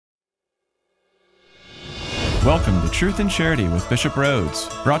Welcome to Truth and Charity with Bishop Rhodes,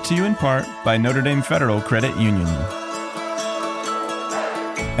 brought to you in part by Notre Dame Federal Credit Union.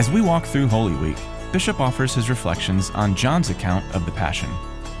 As we walk through Holy Week, Bishop offers his reflections on John's account of the Passion.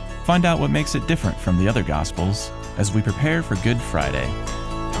 Find out what makes it different from the other Gospels as we prepare for Good Friday.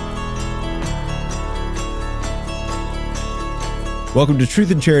 Welcome to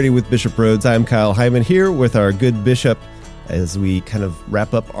Truth and Charity with Bishop Rhodes. I'm Kyle Hyman here with our good bishop as we kind of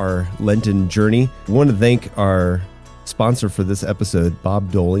wrap up our Lenten journey. I want to thank our sponsor for this episode,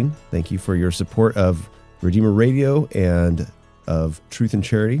 Bob Doling. Thank you for your support of Redeemer Radio and of Truth and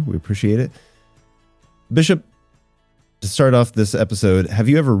Charity. We appreciate it. Bishop, to start off this episode, have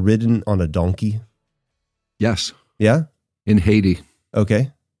you ever ridden on a donkey? Yes. Yeah? In Haiti.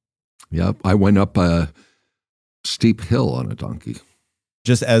 Okay. Yep. I went up a steep hill on a donkey.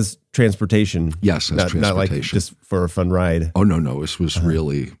 Just as transportation? Yes, as transportation. Not like just for a fun ride? Oh, no. This was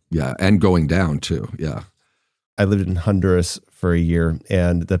really, and going down too, yeah. I lived in Honduras for a year,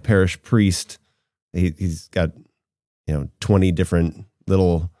 and the parish priest, he's got 20 different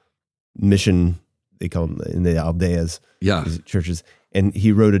little mission, they call them in the aldeas, churches, and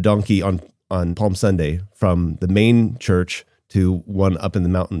he rode a donkey on Palm Sunday from the main church to one up in the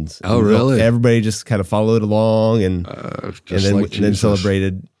mountains. Oh, really? Everybody just kind of followed along and then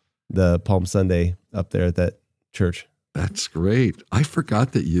celebrated the Palm Sunday up there at that church. That's great. I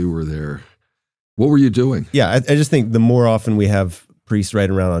forgot that you were there. What were you doing? Yeah, I just think the more often we have priests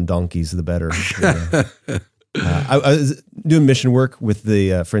riding around on donkeys, the better. I was doing mission work with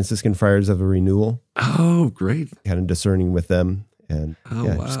the Franciscan Friars of a Renewal. Oh, great. Kind of discerning with them. And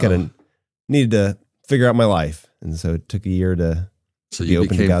just kind of needed to figure out my life. And so it took a year to be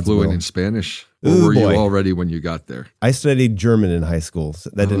open to God's will. So you became fluent in Spanish? Or were you already when you got there? I studied German in high school.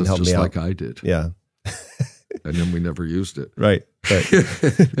 So that didn't help me out. Just like I did. Yeah. And then we never used it. Right.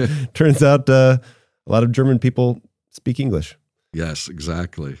 Turns out a lot of German people speak English. Yes,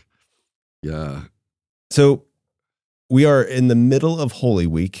 exactly. Yeah. So we are in the middle of Holy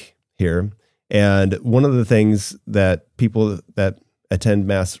Week here. And one of the things that people that attend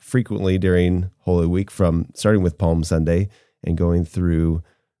Mass frequently during Holy Week, from starting with Palm Sunday and going through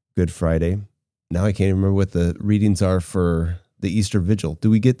Good Friday. Now I can't even remember what the readings are for the Easter Vigil. Do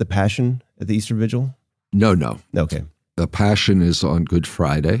we get the Passion at the Easter Vigil? No. Okay. The Passion is on Good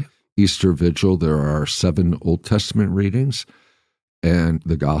Friday. Easter Vigil, there are 7 Old Testament readings, and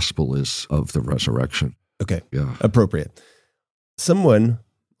the Gospel is of the resurrection. Okay. Yeah. Appropriate. Someone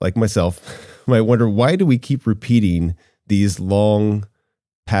like myself might wonder, why do we keep repeating these long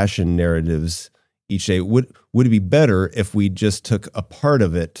Passion narratives each day? Would it be better if we just took a part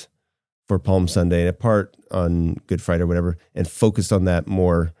of it for Palm Sunday and a part on Good Friday or whatever, and focused on that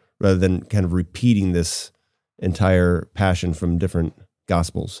more rather than kind of repeating this entire Passion from different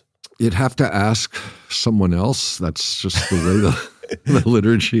Gospels? You'd have to ask someone else. That's just the way the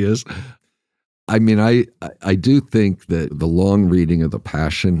liturgy is. I mean, I do think that the long reading of the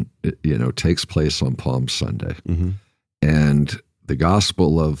Passion, takes place on Palm Sunday. Mm-hmm. And the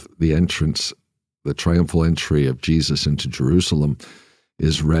gospel of the entrance, the triumphal entry of Jesus into Jerusalem,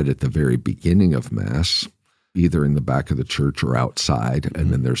 is read at the very beginning of Mass, either in the back of the church or outside,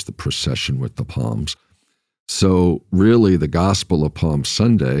 and then there's the procession with the palms. So really, the gospel of Palm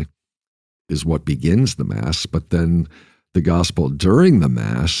Sunday is what begins the Mass, but then the gospel during the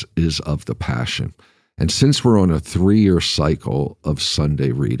Mass is of the Passion. And since we're on a 3-year cycle of Sunday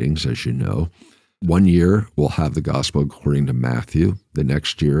readings, as you know, 1 year we'll have the gospel according to Matthew, the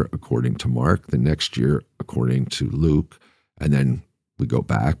next year according to Mark, the next year according to Luke, and then we go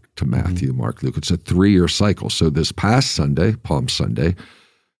back to Matthew, Mark, Luke. It's a 3-year cycle. So this past Sunday, Palm Sunday,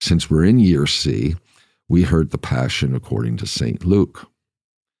 since we're in year C, we heard the Passion according to St. Luke.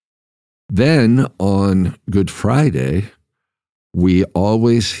 Then on Good Friday, we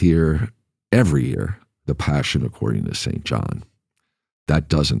always hear every year the Passion according to St. John. That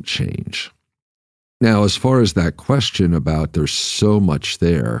doesn't change. Now, as far as that question about there's so much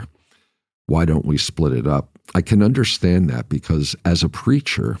there, why don't we split it up? I can understand that because as a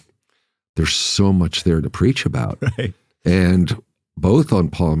preacher, there's so much there to preach about. Right. And both on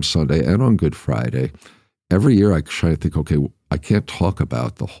Palm Sunday and on Good Friday, every year I try to think, okay, I can't talk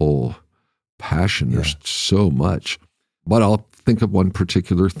about the whole Passion. There's so much. But I'll think of one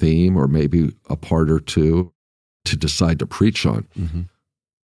particular theme or maybe a part or two to decide to preach on.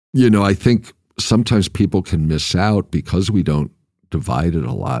 Mm-hmm. I think sometimes people can miss out because we don't divide it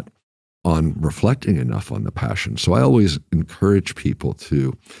a lot on reflecting enough on the Passion. So I always encourage people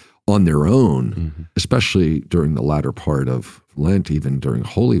to, on their own, especially during the latter part of Lent, even during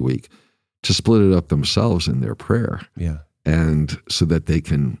Holy Week, to split it up themselves in their prayer. Yeah. And so that they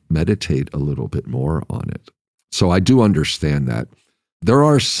can meditate a little bit more on it. So I do understand that. There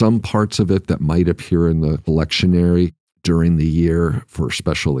are some parts of it that might appear in the lectionary during the year for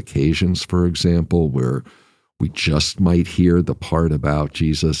special occasions, for example, where we just might hear the part about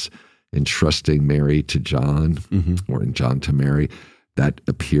Jesus entrusting Mary to John, or in John to Mary. That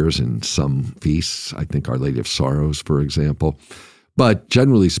appears in some feasts, I think Our Lady of Sorrows, for example. But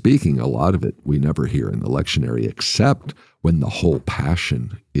generally speaking, a lot of it we never hear in the lectionary, except when the whole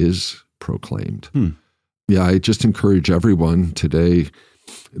Passion is proclaimed. Yeah, I just encourage everyone today,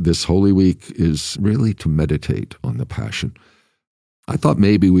 this Holy Week, is really to meditate on the Passion. I thought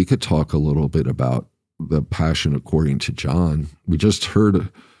maybe we could talk a little bit about the Passion according to John. We just heard,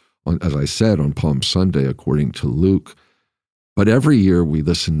 as I said, on Palm Sunday, according to Luke. But every year we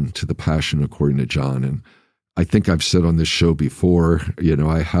listen to the Passion according to John. And I think I've said on this show before,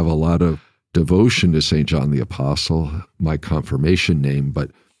 I have a lot of devotion to St. John the Apostle, my confirmation name.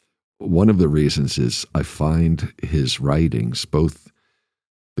 But one of the reasons is I find his writings, both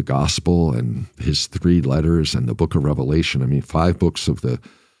the Gospel and his 3 letters and the book of Revelation, 5 books of the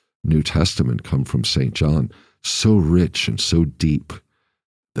New Testament come from St. John, so rich and so deep.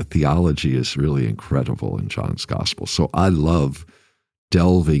 The theology is really incredible in John's Gospel. So I love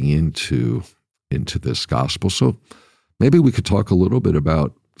delving into this Gospel. So maybe we could talk a little bit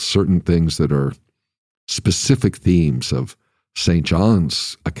about certain things that are specific themes of St.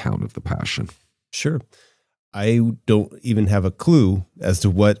 John's account of the Passion. Sure. I don't even have a clue as to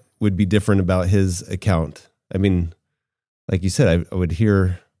what would be different about his account. Like you said, I would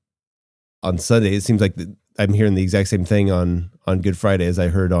hear on Sunday, it seems like I'm hearing the exact same thing on Good Friday as I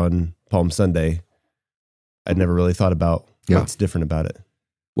heard on Palm Sunday. I'd never really thought about what's different about it.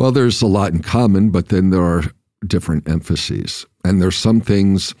 Well, there's a lot in common, but then there are different emphases. And there's some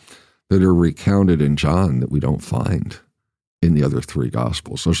things that are recounted in John that we don't find in the other 3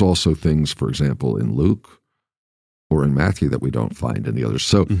 Gospels. There's also things, for example, in Luke or in Matthew that we don't find in the others.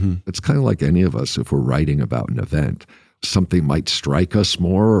 So it's kind of like any of us, if we're writing about an event, something might strike us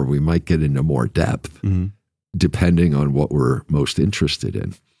more, or we might get into more depth, depending on what we're most interested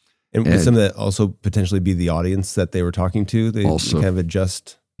in. And would some of that also potentially be the audience that they were talking to? They also kind of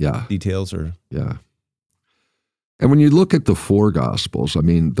adjust details or... Yeah. And when you look at the 4 Gospels,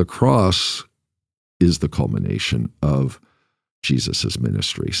 the cross is the culmination of Jesus's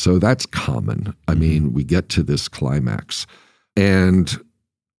ministry. So that's common. We get to this climax. And,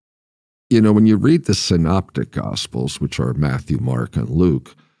 when you read the synoptic Gospels, which are Matthew, Mark, and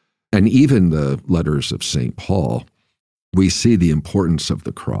Luke, and even the letters of St. Paul, we see the importance of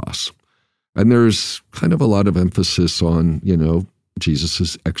the cross. And there's kind of a lot of emphasis on,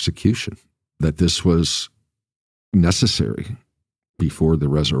 Jesus's execution, that this was necessary before the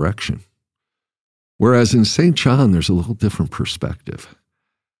resurrection. Whereas in St. John, there's a little different perspective,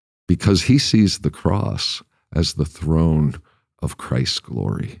 because he sees the cross as the throne of Christ's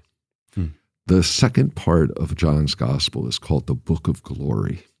glory. The second part of John's Gospel is called the Book of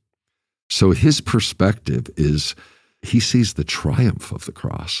Glory. So his perspective is he sees the triumph of the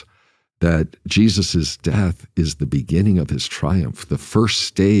cross, that Jesus' death is the beginning of his triumph, the first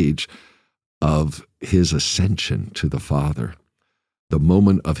stage of his ascension to the Father, the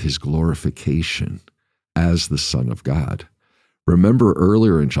moment of his glorification as the Son of God. Remember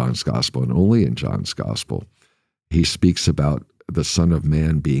earlier in John's Gospel, and only in John's Gospel, he speaks about the Son of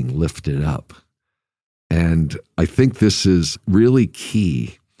Man being lifted up. And I think this is really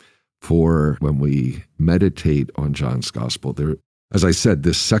key for when we meditate on John's Gospel. There, as I said,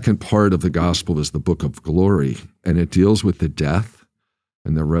 this second part of the Gospel is the Book of Glory, and it deals with the death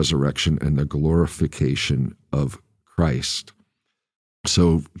and the resurrection and the glorification of Christ.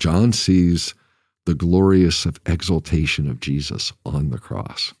 So John sees the glorious exaltation of Jesus on the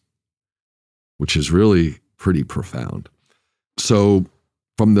cross, which is really pretty profound. So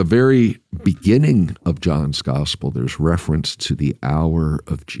from the very beginning of John's Gospel, there's reference to the hour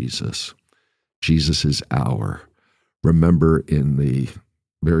of Jesus, Jesus's hour. Remember in the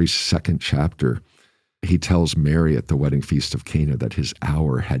very second chapter, he tells Mary at the wedding feast of Cana that his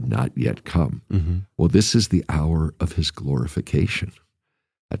hour had not yet come. Well, this is the hour of his glorification.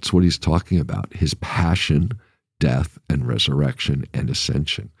 That's what he's talking about, his passion, death, and resurrection and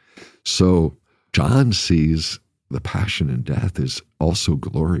ascension. So John sees the passion and death is also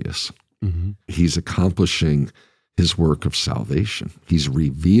glorious. He's accomplishing his work of salvation. He's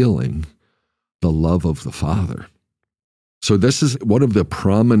revealing the love of the Father. So this is one of the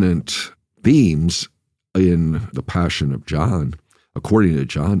prominent themes in the Passion of John, according to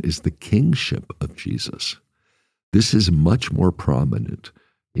John, is the kingship of Jesus. This is much more prominent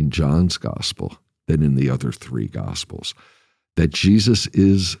in John's Gospel than in the other 3 Gospels. that Jesus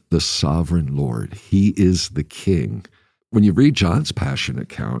is the sovereign Lord. He is the King. When you read John's Passion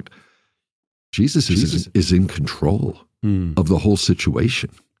account, Jesus is in control of the whole situation.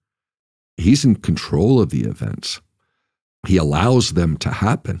 He's in control of the events. He allows them to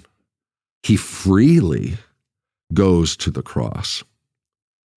happen. He freely goes to the cross.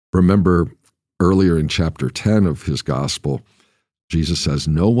 Remember, earlier in chapter 10 of his gospel, Jesus says,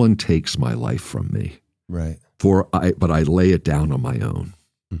 "No one takes my life from me. Right. But I lay it down on my own.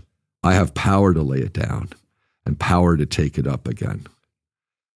 I have power to lay it down and power to take it up again."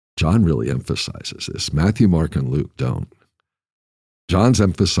 John really emphasizes this. Matthew, Mark, and Luke don't. John's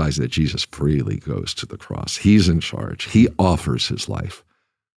emphasizing that Jesus freely goes to the cross. He's in charge. He offers his life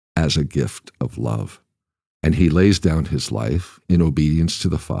as a gift of love. And he lays down his life in obedience to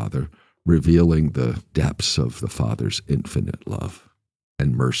the Father, revealing the depths of the Father's infinite love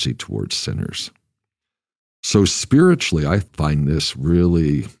and mercy towards sinners. So spiritually, I find this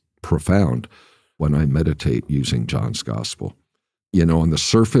really profound when I meditate using John's gospel. On the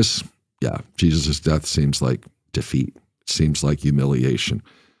surface, Jesus' death seems like defeat. It seems like humiliation.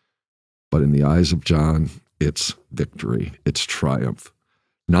 But in the eyes of John, it's victory. It's triumph.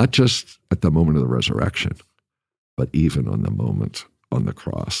 Not just at the moment of the resurrection, but even on the moment on the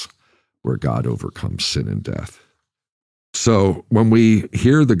cross where God overcomes sin and death. So when we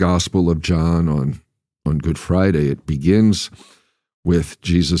hear the Gospel of John on Good Friday, it begins with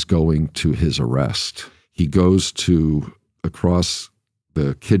Jesus going to his arrest. He goes across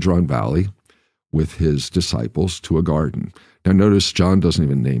the Kidron Valley with his disciples to a garden. Now notice John doesn't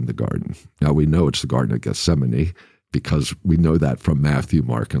even name the garden. Now we know it's the Garden of Gethsemane because we know that from Matthew,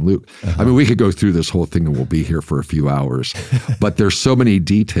 Mark, and Luke. I mean, we could go through this whole thing and we'll be here for a few hours, but there's so many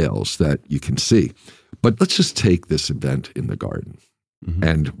details that you can see. But let's just take this event in the garden.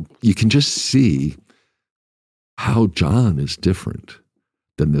 And you can just see how John is different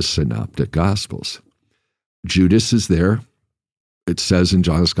than the synoptic gospels. Judas is there. It says in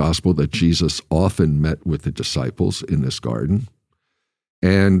John's gospel that Jesus often met with the disciples in this garden.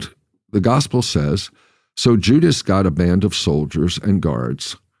 And the gospel says, "So Judas got a band of soldiers and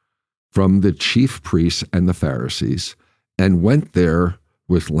guards from the chief priests and the Pharisees and went there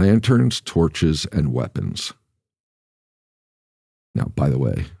with lanterns, torches, and weapons." Now, by the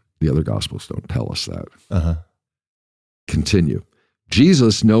way, the other gospels don't tell us that. Continue.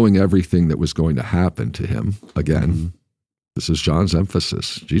 Jesus, knowing everything that was going to happen to him, again, this is John's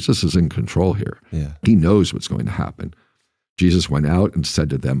emphasis. Jesus is in control here. Yeah. He knows what's going to happen. Jesus went out and said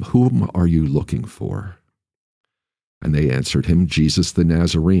to them, "Whom are you looking for?" And they answered him, "Jesus the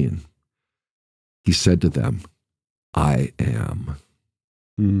Nazarene." He said to them, "I am."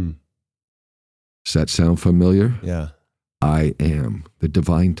 Does that sound familiar? Yeah. I am, the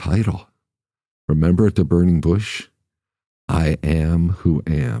divine title. Remember at the burning bush? I am who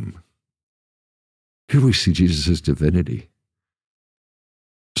am. Here we see Jesus' divinity.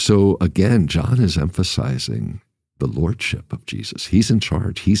 So again, John is emphasizing the lordship of Jesus. He's in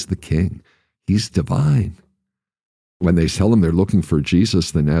charge. He's the king. He's divine. When they tell him they're looking for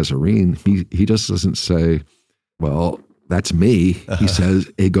Jesus the Nazarene, he just doesn't say, "Well, that's me." He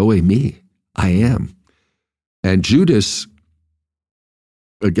says, "Ego eimi, I am." And Judas,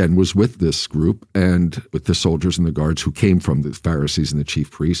 again, was with this group and with the soldiers and the guards who came from the Pharisees and the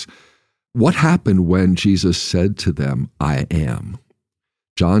chief priests. What happened when Jesus said to them, "I am"?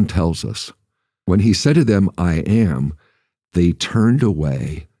 John tells us, when he said to them, "I am," they turned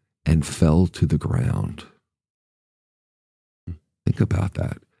away and fell to the ground. Think about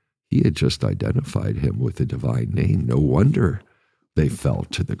that. He had just identified him with a divine name. No wonder they fell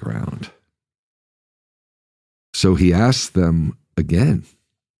to the ground. So he asked them again,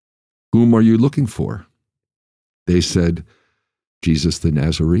 "Whom are you looking for?" They said, "Jesus the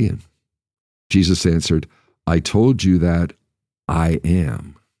Nazarene." Jesus answered, "I told you that I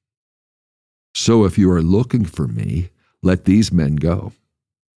am. So if you are looking for me, let these men go."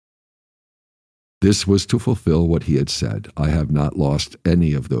 This was to fulfill what he had said, "I have not lost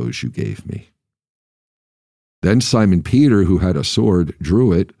any of those you gave me." Then Simon Peter, who had a sword,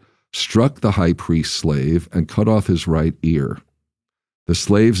 drew it, struck the high priest's slave, and cut off his right ear. The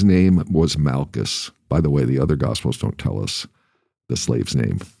slave's name was Malchus. By the way, the other gospels don't tell us the slave's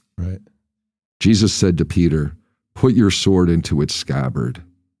name. Right. Jesus said to Peter, "Put your sword into its scabbard.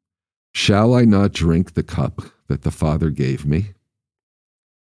 Shall I not drink the cup that the Father gave me?"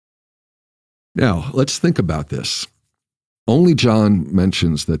 Now, let's think about this. Only John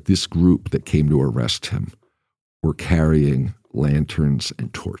mentions that this group that came to arrest him were carrying lanterns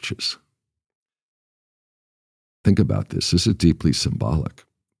and torches. Think about this. This is deeply symbolic.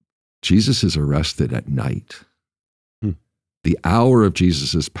 Jesus is arrested at night. The hour of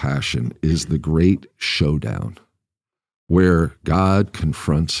Jesus' passion is the great showdown where God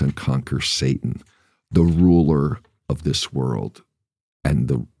confronts and conquers Satan, the ruler of this world, and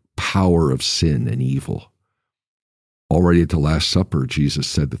the power of sin and evil. Already at the Last Supper, Jesus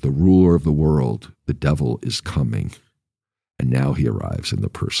said that the ruler of the world, the devil, is coming. And now he arrives in the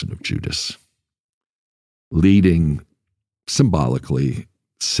person of Judas, leading symbolically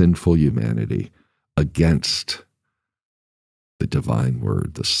sinful humanity against the divine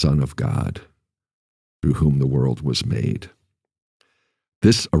word, the Son of God, through whom the world was made.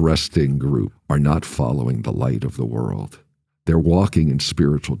 This arresting group are not following the light of the world. They're walking in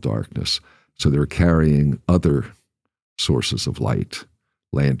spiritual darkness, so they're carrying other sources of light,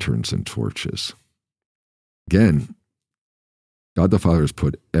 lanterns and torches. Again, God the Father has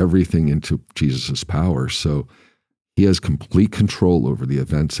put everything into Jesus' power, so he has complete control over the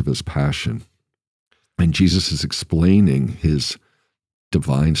events of his passion. And Jesus is explaining his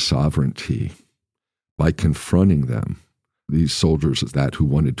divine sovereignty by confronting them, these soldiers who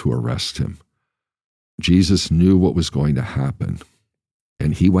wanted to arrest him. Jesus knew what was going to happen,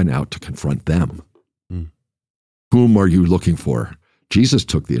 and he went out to confront them. Whom are you looking for? Jesus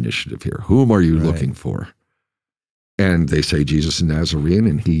took the initiative here. Whom are you looking for? And they say Jesus is Nazarene,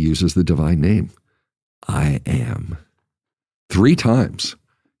 and he uses the divine name. I am. 3 times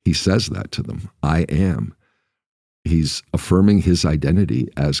he says that to them. I am. He's affirming his identity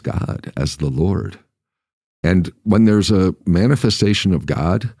as God, as the Lord. And when there's a manifestation of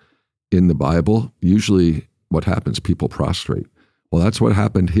God in the Bible, usually what happens? People prostrate. Well, that's what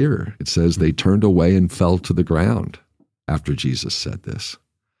happened here. It says they turned away and fell to the ground after Jesus said this.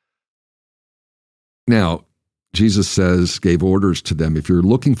 Now, Jesus gave orders to them, if you're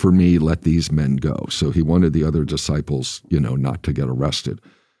looking for me, let these men go. So he wanted the other disciples, not to get arrested.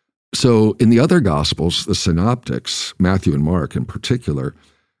 So in the other Gospels, the synoptics, Matthew and Mark in particular,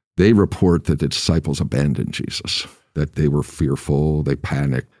 they report that the disciples abandoned Jesus, that they were fearful, they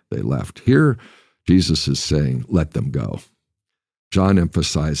panicked, they left. Here, Jesus is saying, let them go. John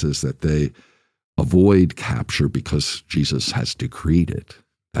emphasizes that they avoid capture because Jesus has decreed it.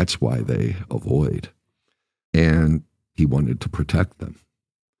 That's why they avoid. And he wanted to protect them.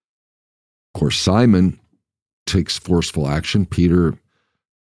 Of course, Simon takes forceful action. Peter,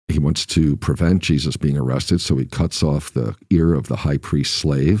 he wants to prevent Jesus being arrested, so he cuts off the ear of the high priest's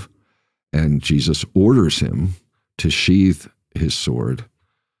slave, and Jesus orders him to sheathe his sword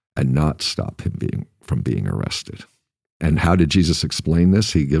and not stop him from being arrested. And how did Jesus explain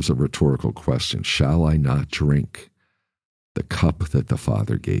this? He gives a rhetorical question. Shall I not drink the cup that the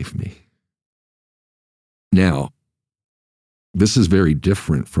Father gave me? Now, this is very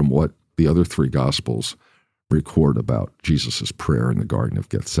different from what the other 3 Gospels record about Jesus' prayer in the Garden of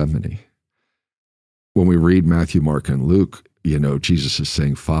Gethsemane. When we read Matthew, Mark, and Luke, Jesus is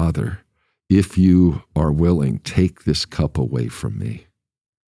saying, Father, if you are willing, take this cup away from me.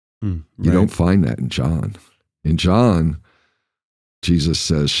 You don't find that in John. In John, Jesus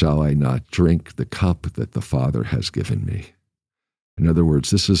says, shall I not drink the cup that the Father has given me? In other words,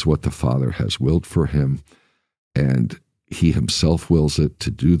 this is what the Father has willed for him, and he himself wills it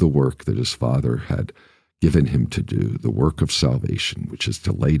to do the work that his Father had given him to do, the work of salvation, which is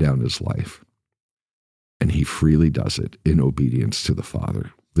to lay down his life. And he freely does it in obedience to the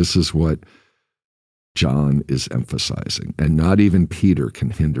Father. This is what John is emphasizing. And not even Peter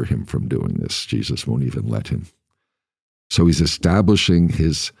can hinder him from doing this. Jesus won't even let him. So he's establishing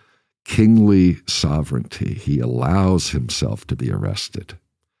his kingly sovereignty. He allows himself to be arrested.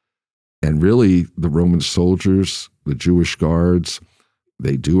 And really, the Roman soldiers, the Jewish guards,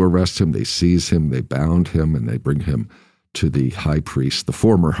 they do arrest him, they seize him, they bound him, and they bring him to the high priest, the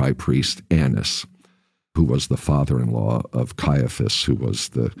former high priest, Annas, who was the father-in-law of Caiaphas, who was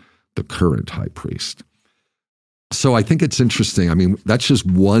the current high priest. So I think it's interesting. I mean, that's just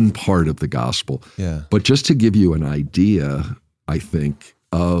one part of the gospel. Yeah. But just to give you an idea, I think,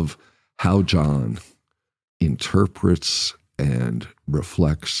 of how John interprets and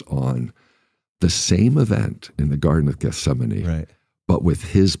reflects on the same event in the Garden of Gethsemane, but with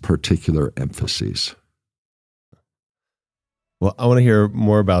his particular emphases. Well, I want to hear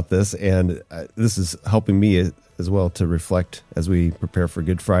more about this, and this is helping me as well to reflect as we prepare for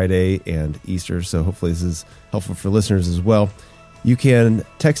Good Friday and Easter, so hopefully this is helpful for listeners as well. You can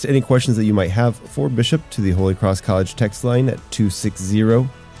text any questions that you might have for Bishop to the Holy Cross College text line at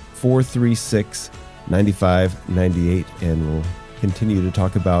 260-436-9598, and we'll continue to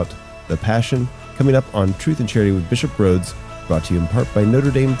talk about the Passion coming up on Truth and Charity with Bishop Rhoades, brought to you in part by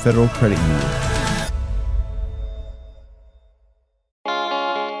Notre Dame Federal Credit Union.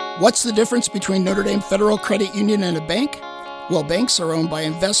 What's the difference between Notre Dame Federal Credit Union and a bank? Well, banks are owned by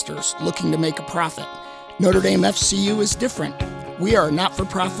investors looking to make a profit. Notre Dame FCU is different. We are a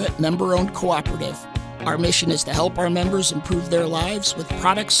not-for-profit, member-owned cooperative. Our mission is to help our members improve their lives with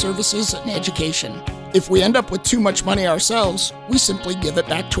products, services, and education. If we end up with too much money ourselves, we simply give it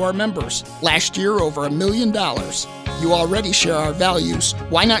back to our members. Last year, over $1 million. You already share our values.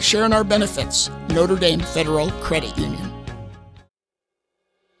 Why not share in our benefits? Notre Dame Federal Credit Union.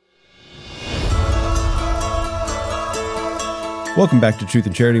 Welcome back to Truth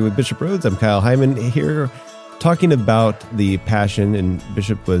and Charity with Bishop Rhodes. I'm Kyle Hyman here talking about the Passion, and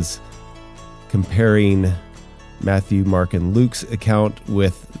Bishop was comparing Matthew, Mark, and Luke's account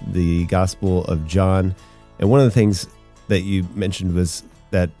with the Gospel of John. And one of the things that you mentioned was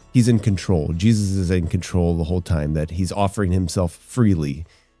that he's in control. Jesus is in control the whole time, that he's offering himself freely.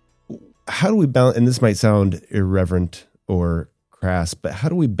 How do we balance, and this might sound irreverent or crass, but how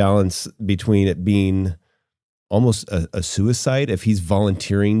do we balance between it being almost a suicide if he's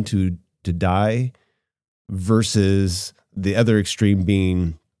volunteering to die versus the other extreme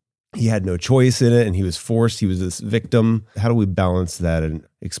being he had no choice in it and he was forced, he was this victim? How do we balance that and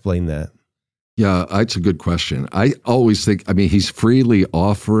explain that? Yeah, that's a good question. I always think, he's freely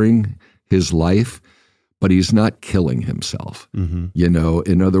offering his life, but he's not killing himself. Mm-hmm.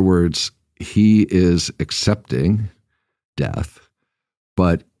 In other words, he is accepting death,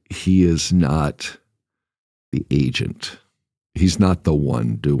 but he is not the agent. He's not the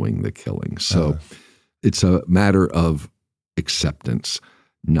one doing the killing. So it's a matter of acceptance,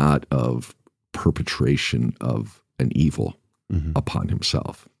 not of perpetration of an evil upon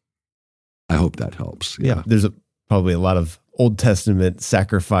himself. I hope that helps. Yeah, there's probably a lot of Old Testament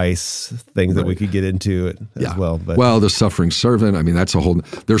sacrifice things that we could get into as well. But the suffering servant, that's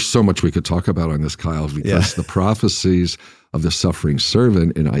there's so much we could talk about on this, Kyle, because the prophecies of the suffering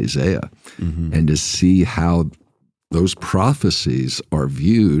servant in Isaiah, and to see how those prophecies are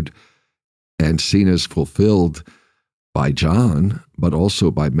viewed and seen as fulfilled by John, but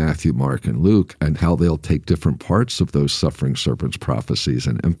also by Matthew, Mark, and Luke, and how they'll take different parts of those suffering servants' prophecies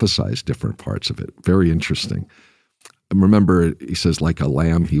and emphasize different parts of it. Very interesting. And remember, he says, like a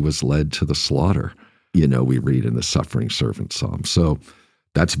lamb, he was led to the slaughter. We read in the suffering servant psalm. So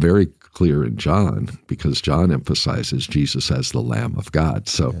that's very clear in John, because John emphasizes Jesus as the Lamb of God.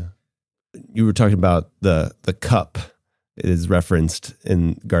 So you were talking about the cup. It is referenced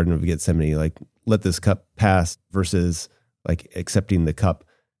in Garden of Gethsemane, like, let this cup pass versus like accepting the cup.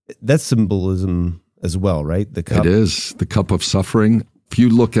 That's symbolism as well, right? The cup. It is the cup of suffering. If you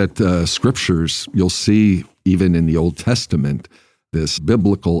look at scriptures, you'll see even in the Old Testament, this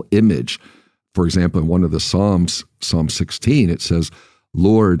biblical image. For example, in one of the Psalms, Psalm 16, it says,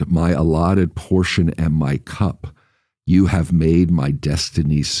 Lord, my allotted portion and my cup, you have made my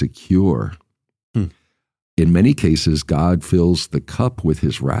destiny secure. In many cases, God fills the cup with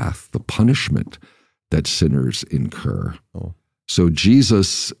his wrath, the punishment that sinners incur. So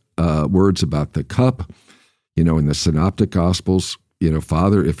Jesus' words about the cup, in the Synoptic Gospels,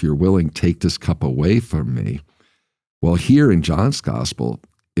 Father, if you're willing, take this cup away from me. Well, here in John's Gospel,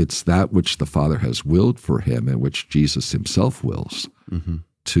 it's that which the Father has willed for him and which Jesus himself wills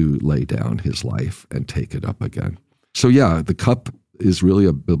to lay down his life and take it up again. So the cup is really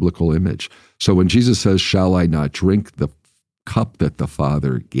a biblical image. So when Jesus says, shall I not drink the cup that the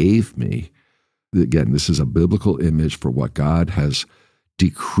Father gave me? Again, this is a biblical image for what God has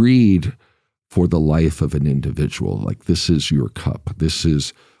decreed for the life of an individual. Like, this is your cup.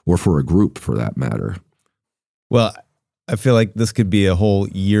 Or for a group for that matter. Well, I feel like this could be a whole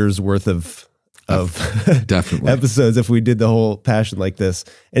year's worth of definitely episodes if we did the whole Passion like this.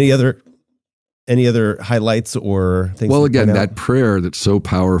 Any other highlights or things? Well, again, that prayer that's so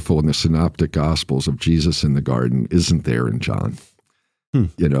powerful in the Synoptic Gospels of Jesus in the garden isn't there in John.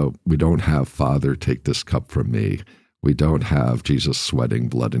 We don't have, Father, take this cup from me. We don't have Jesus sweating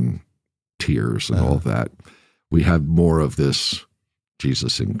blood and tears and all that. We have more of this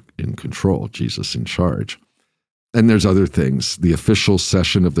Jesus in control, Jesus in charge. And there's other things. The official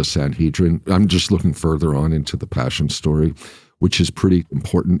session of the Sanhedrin, I'm just looking further on into the Passion story, which is pretty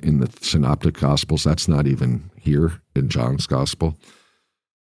important in the Synoptic Gospels. That's not even here in John's Gospel.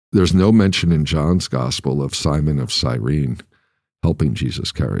 There's no mention in John's Gospel of Simon of Cyrene helping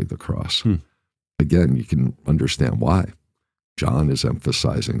Jesus carry the cross. Again, you can understand why. John is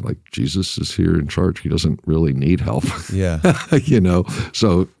emphasizing, like, Jesus is here in charge. He doesn't really need help.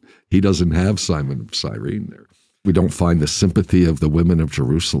 So he doesn't have Simon of Cyrene there. We don't find the sympathy of the women of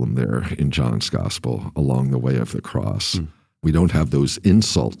Jerusalem there in John's Gospel along the way of the cross. We don't have those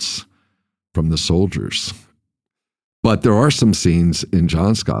insults from the soldiers. But there are some scenes in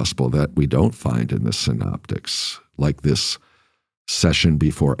John's Gospel that we don't find in the Synoptics, like this session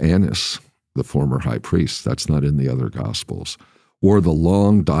before Annas, the former high priest. That's not in the other Gospels. Or the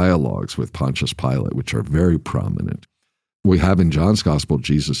long dialogues with Pontius Pilate, which are very prominent. We have in John's Gospel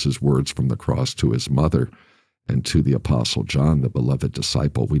Jesus' words from the cross to his mother and to the Apostle John, the beloved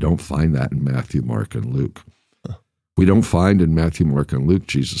disciple. We don't find that in Matthew, Mark, and Luke. We don't find in Matthew, Mark, and Luke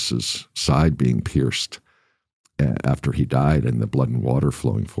Jesus' side being pierced after he died and the blood and water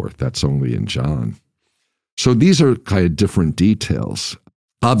flowing forth. That's only in John. So these are kind of different details.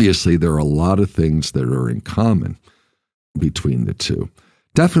 Obviously, there are a lot of things that are in common between the two.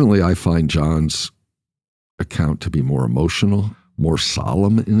 Definitely, I find John's account to be more emotional, more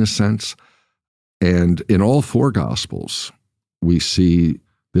solemn in a sense. And in all four Gospels, we see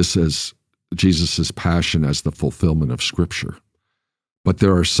this as Jesus' passion as the fulfillment of Scripture. But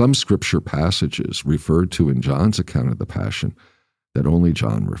there are some Scripture passages referred to in John's account of the Passion that only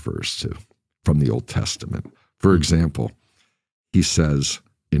John refers to from the Old Testament. For example, he says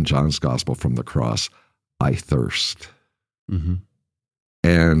in John's Gospel from the cross, "I thirst." Mm-hmm.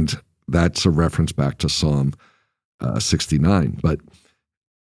 And that's a reference back to Psalm 69, but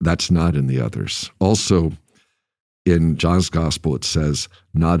that's not in the others. Also, in John's Gospel, it says,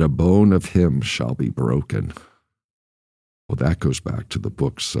 "Not a bone of him shall be broken." Well, that goes back to the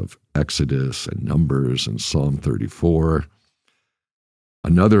books of Exodus and Numbers and Psalm 34.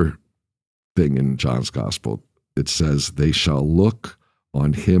 Another thing in John's Gospel, it says, "They shall look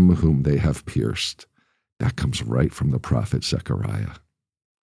on him whom they have pierced." That comes right from the prophet Zechariah.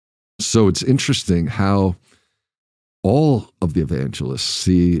 So it's interesting how all of the evangelists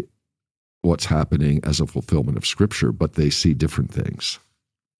see what's happening as a fulfillment of Scripture, but they see different things,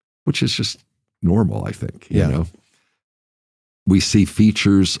 which is just normal, I think. You know? We see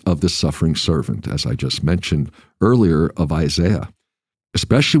features of the suffering servant, as I just mentioned earlier, of Isaiah.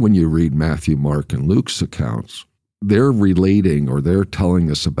 Especially when you read Matthew, Mark, and Luke's accounts, they're relating or they're telling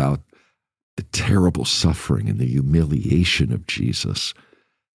us about the terrible suffering and the humiliation of Jesus.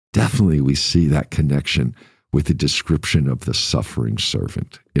 Definitely we see that connection with the description of the suffering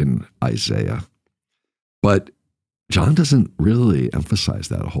servant in Isaiah. But John doesn't really emphasize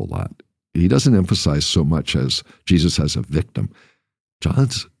that a whole lot. He doesn't emphasize so much as Jesus as a victim.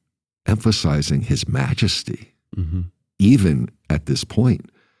 John's emphasizing his majesty, even at this point.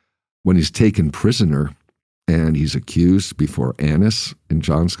 When he's taken prisoner and he's accused before Annas in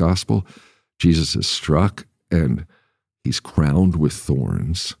John's Gospel, Jesus is struck and he's crowned with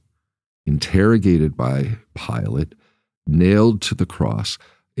thorns, interrogated by Pilate, nailed to the cross.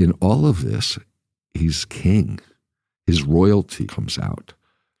 In all of this, he's king. His royalty comes out.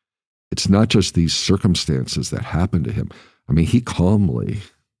 It's not just these circumstances that happen to him. I mean, he calmly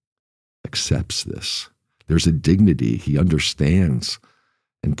accepts this. There's a dignity. He understands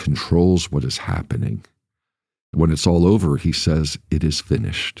and controls what is happening. When it's all over, he says, "It is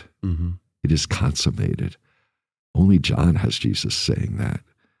finished. It is consummated." Only John has Jesus saying that.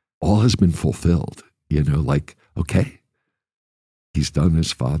 All has been fulfilled. Like, okay, he's done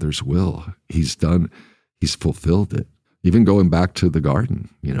his Father's will. He's fulfilled it. Even going back to the garden,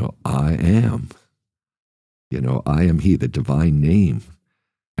 I am. I am he, the divine name.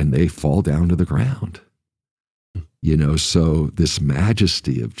 And they fall down to the ground. So this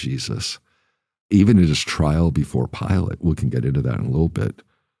majesty of Jesus, even in his trial before Pilate, we can get into that in a little bit,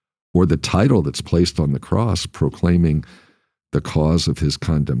 or the title that's placed on the cross proclaiming the cause of his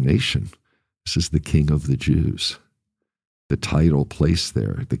condemnation. This is the King of the Jews. The title placed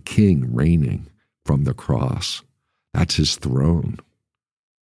there, the King reigning from the cross. That's his throne.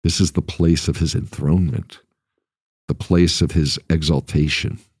 This is the place of his enthronement, the place of his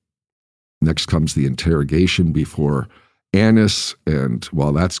exaltation. Next comes the interrogation before Annas, and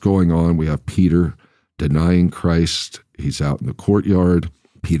while that's going on, we have Peter denying Christ. He's out in the courtyard.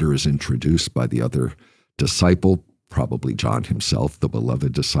 Peter is introduced by the other disciple, probably John himself, the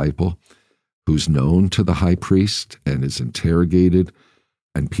beloved disciple, who's known to the high priest and is interrogated.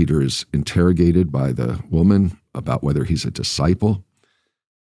 And Peter is interrogated by the woman about whether he's a disciple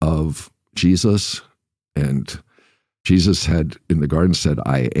of Jesus. And Jesus had in the garden said,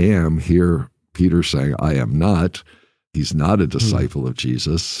 "I am." Here, Peter saying, "I am not." He's not a disciple of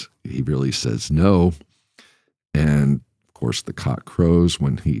Jesus. He really says no. And of course, the cock crows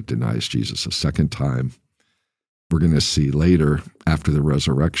when he denies Jesus a second time. We're going to see later, after the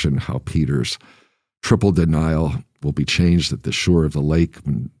resurrection, how Peter's triple denial will be changed at the shore of the lake.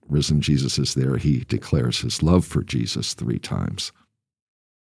 When risen Jesus is there, he declares his love for Jesus 3 times.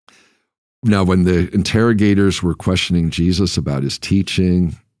 Now, when the interrogators were questioning Jesus about his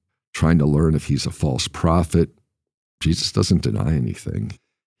teaching, trying to learn if he's a false prophet, Jesus doesn't deny anything.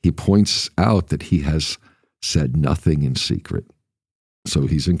 He points out that he has said nothing in secret. So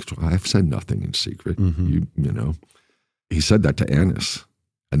he's in control. I've said nothing in secret. You know. He said that to Annas,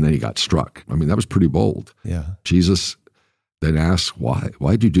 and then he got struck. I mean, that was pretty bold. Yeah. Jesus then asks,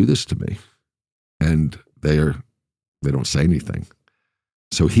 why'd you do this to me? And they don't say anything.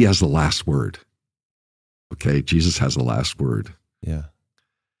 So he has the last word. Okay, Jesus has the last word. Yeah.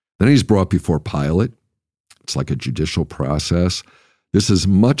 Then he's brought before Pilate. It's like a judicial process. This is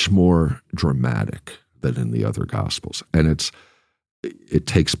much more dramatic than in the other Gospels. And it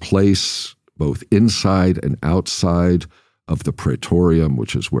takes place both inside and outside of the Praetorium,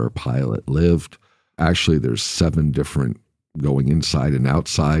 which is where Pilate lived. Actually, there's 7 different going inside and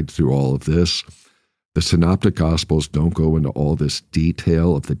outside through all of this. The Synoptic Gospels don't go into all this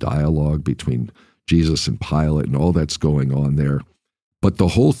detail of the dialogue between Jesus and Pilate and all that's going on there. But the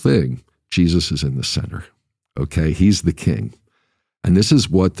whole thing, Jesus is in the center. Okay, he's the king. And this is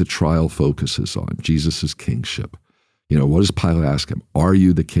what the trial focuses on, Jesus' kingship. You know, what does Pilate ask him? Are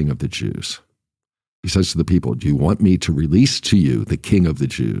you the king of the Jews? He says to the people, do you want me to release to you the king of the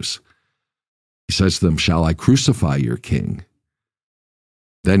Jews? He says to them, shall I crucify your king?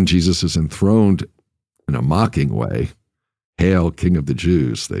 Then Jesus is enthroned in a mocking way. Hail, King of the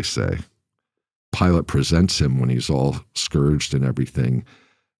Jews, they say. Pilate presents him when he's all scourged and everything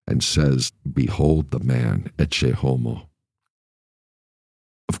and says, behold the man, ecce homo.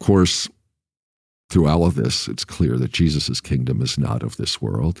 Of course, through all of this, it's clear that Jesus' kingdom is not of this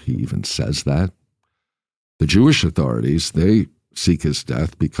world. He even says that. The Jewish authorities, they seek his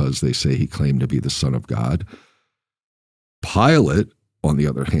death because they say he claimed to be the Son of God. Pilate, on the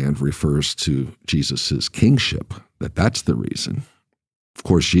other hand, refers to Jesus' kingship, that's the reason. Of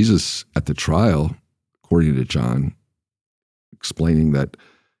course, Jesus at the trial, according to John, explaining that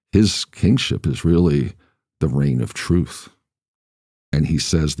his kingship is really the reign of truth. And he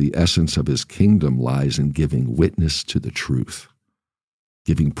says the essence of his kingdom lies in giving witness to the truth,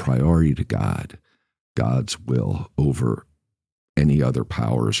 giving priority to God, God's will over any other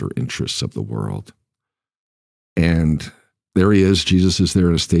powers or interests of the world. And there he is. Jesus is there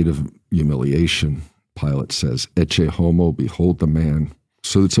in a state of humiliation. Pilate says, ecce homo, behold the man.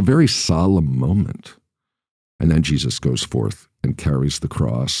 So it's a very solemn moment. And then Jesus goes forth and carries the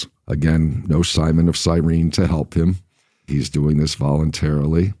cross. Again, no Simon of Cyrene to help him. He's doing this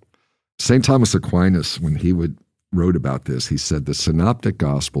voluntarily. St. Thomas Aquinas, when he wrote about this, he said the Synoptic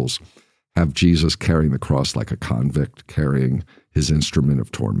Gospels have Jesus carrying the cross like a convict carrying his instrument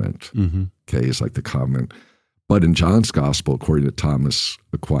of torment. Okay, he's like the convict. But in John's Gospel, according to Thomas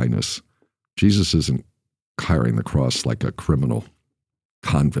Aquinas, Jesus isn't carrying the cross like a criminal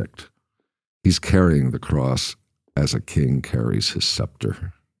convict. He's carrying the cross as a king carries his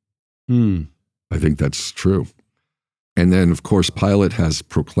scepter. I think that's true. And then, of course, Pilate has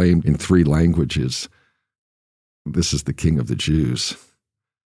proclaimed in 3 languages, this is the King of the Jews.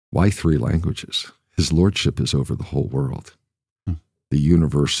 Why 3 languages? His lordship is over the whole world. The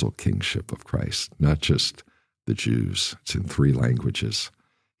universal kingship of Christ, not just the Jews. It's in 3 languages.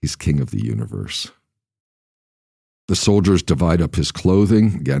 He's king of the universe. The soldiers divide up his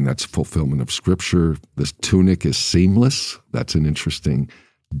clothing. Again, that's fulfillment of Scripture. This tunic is seamless. That's an interesting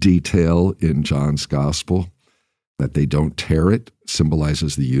detail in John's Gospel. That they don't tear it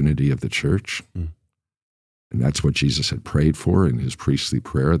symbolizes the unity of the church. And that's what Jesus had prayed for in his priestly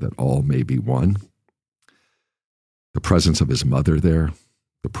prayer, that all may be one. The presence of his mother there,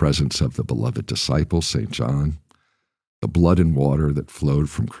 the presence of the beloved disciple, St. John, the blood and water that flowed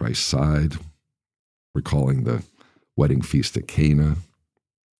from Christ's side, recalling the wedding feast at Cana.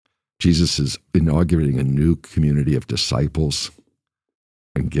 Jesus is inaugurating a new community of disciples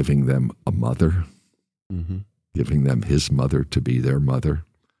and giving them a mother, giving them his mother to be their mother.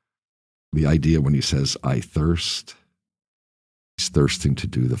 The idea when he says, I thirst, he's thirsting to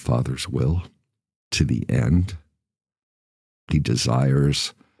do the Father's will to the end. He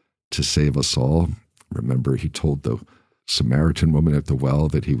desires to save us all. Remember, he told the Samaritan woman at the well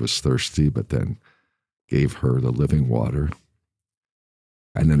that he was thirsty, but then gave her the living water.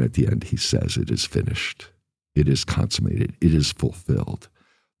 And then at the end, he says, it is finished. It is consummated. It is fulfilled.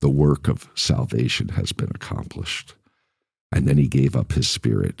 The work of salvation has been accomplished. And then he gave up his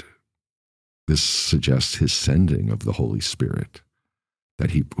Spirit. This suggests his sending of the Holy Spirit,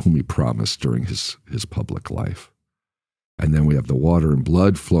 whom he promised during his public life. And then we have the water and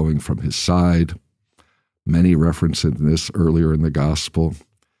blood flowing from his side. Many references in this earlier in the gospel.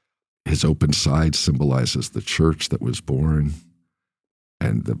 His open side symbolizes the church that was born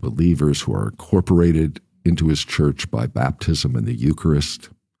and the believers who are incorporated into his church by baptism and the Eucharist.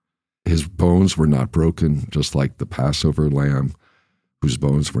 His bones were not broken, just like the Passover lamb, whose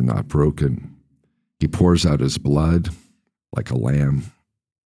bones were not broken. He pours out his blood. like a lamb,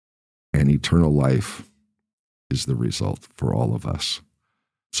 and eternal life is the result for all of us.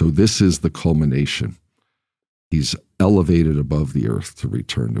 So this is the culmination. He's elevated above the earth to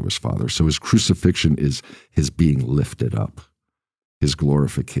return to his Father. So his crucifixion is his being lifted up, his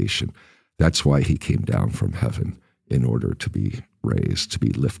glorification. That's why he came down from heaven, in order to be raised, to be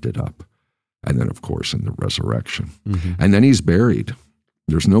lifted up. And then, of course, in the resurrection. Mm-hmm. And then he's buried.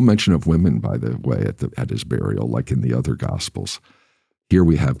 There's no mention of women, by the way, at his burial, like in the other Gospels. Here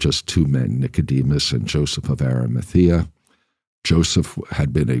we have just two men, Nicodemus and Joseph of Arimathea. Joseph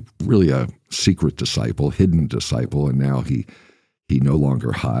had been really a secret disciple, hidden disciple, and now he no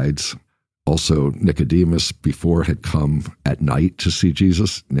longer hides. Also, Nicodemus before had come at night to see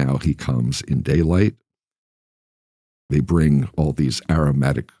Jesus. Now he comes in daylight. They bring all these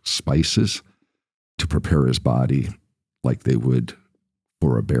aromatic spices to prepare his body like they would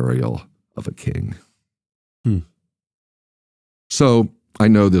for a burial of a king. So I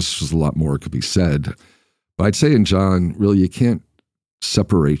know this was a lot more could be said, but I'd say in John, really, you can't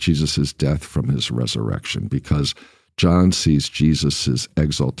separate Jesus' death from his resurrection, because John sees Jesus'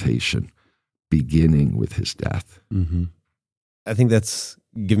 exaltation beginning with his death. Mm-hmm. I think that's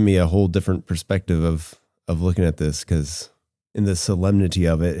given me a whole different perspective of looking at this, because in the solemnity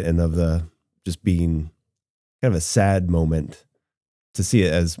of it and of the just being kind of a sad moment, to see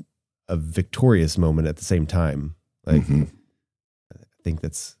it as a victorious moment at the same time. Like, I think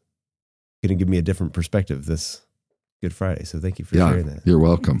that's going to give me a different perspective this Good Friday. So thank you for sharing that. You're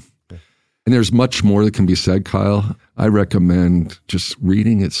welcome. And there's much more that can be said, Kyle. I recommend just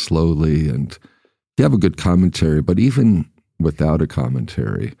reading it slowly, and you have a good commentary, but even without a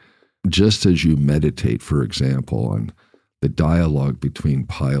commentary, just as you meditate, for example, on the dialogue between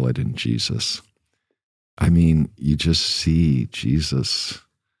Pilate and Jesus, I mean, you just see Jesus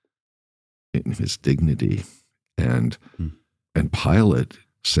in his dignity and Pilate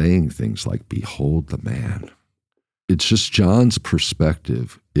saying things like, "Behold the man." It's just John's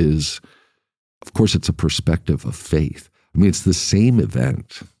perspective is, of course, it's a perspective of faith. I mean, it's the same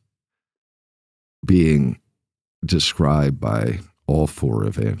event being described by all four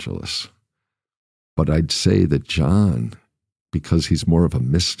evangelists. But I'd say that John, because he's more of a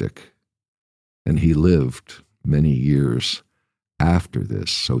mystic, and he lived many years after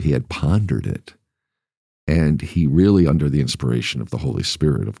this, so he had pondered it. And he really, under the inspiration of the Holy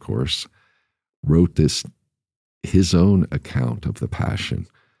Spirit, of course, wrote this, his own account of the Passion,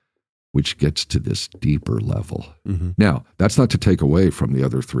 which gets to this deeper level. Mm-hmm. Now, that's not to take away from the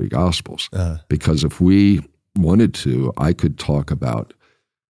other three Gospels, because if we wanted to, I could talk about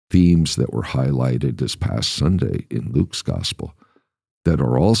themes that were highlighted this past Sunday in Luke's Gospel that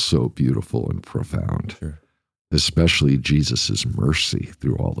are also beautiful and profound, especially Jesus' mercy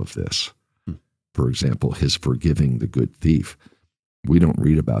through all of this. For example, his forgiving the good thief. We don't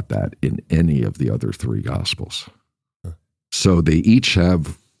read about that in any of the other three Gospels. So they each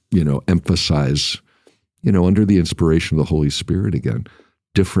have, emphasize, under the inspiration of the Holy Spirit again,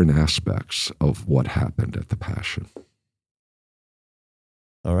 different aspects of what happened at the Passion.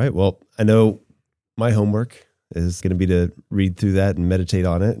 All right. Well, I know my homework is going to be to read through that and meditate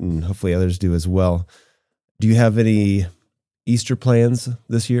on it, and hopefully others do as well. Do you have any Easter plans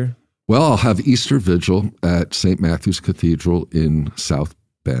this year? Well, I'll have Easter Vigil at St. Matthew's Cathedral in South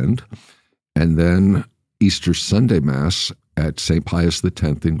Bend, and then Easter Sunday Mass at St. Pius X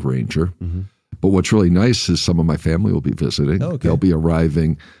in Granger. Mm-hmm. But what's really nice is some of my family will be visiting. Oh, okay. They'll be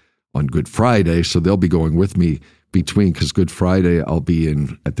arriving on Good Friday, so they'll be going with me between, because Good Friday I'll be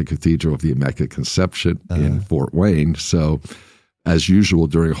at the Cathedral of the Immaculate Conception in Fort Wayne. So as usual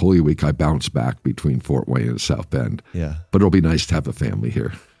during Holy Week, I bounce back between Fort Wayne and South Bend. Yeah. But it'll be nice to have a family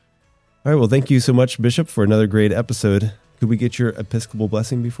here. All right. Well, thank you so much, Bishop, for another great episode. Could we get your Episcopal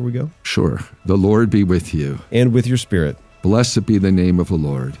blessing before we go? Sure. The Lord be with you. And with your spirit. Blessed be the name of the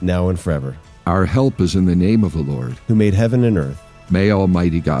Lord. Now and forever. Our help is in the name of the Lord, who made heaven and earth. May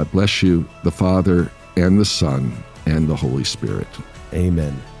Almighty God bless you, the Father and the Son and the Holy Spirit.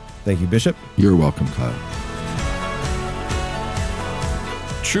 Amen. Thank you, Bishop. You're welcome, Kyle.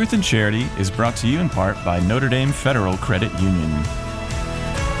 Truth and Charity is brought to you in part by Notre Dame Federal Credit Union.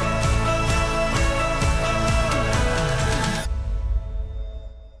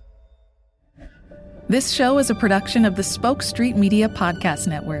 This show is a production of the Spoke Street Media Podcast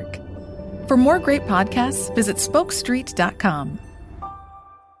Network. For more great podcasts, visit spokestreet.com.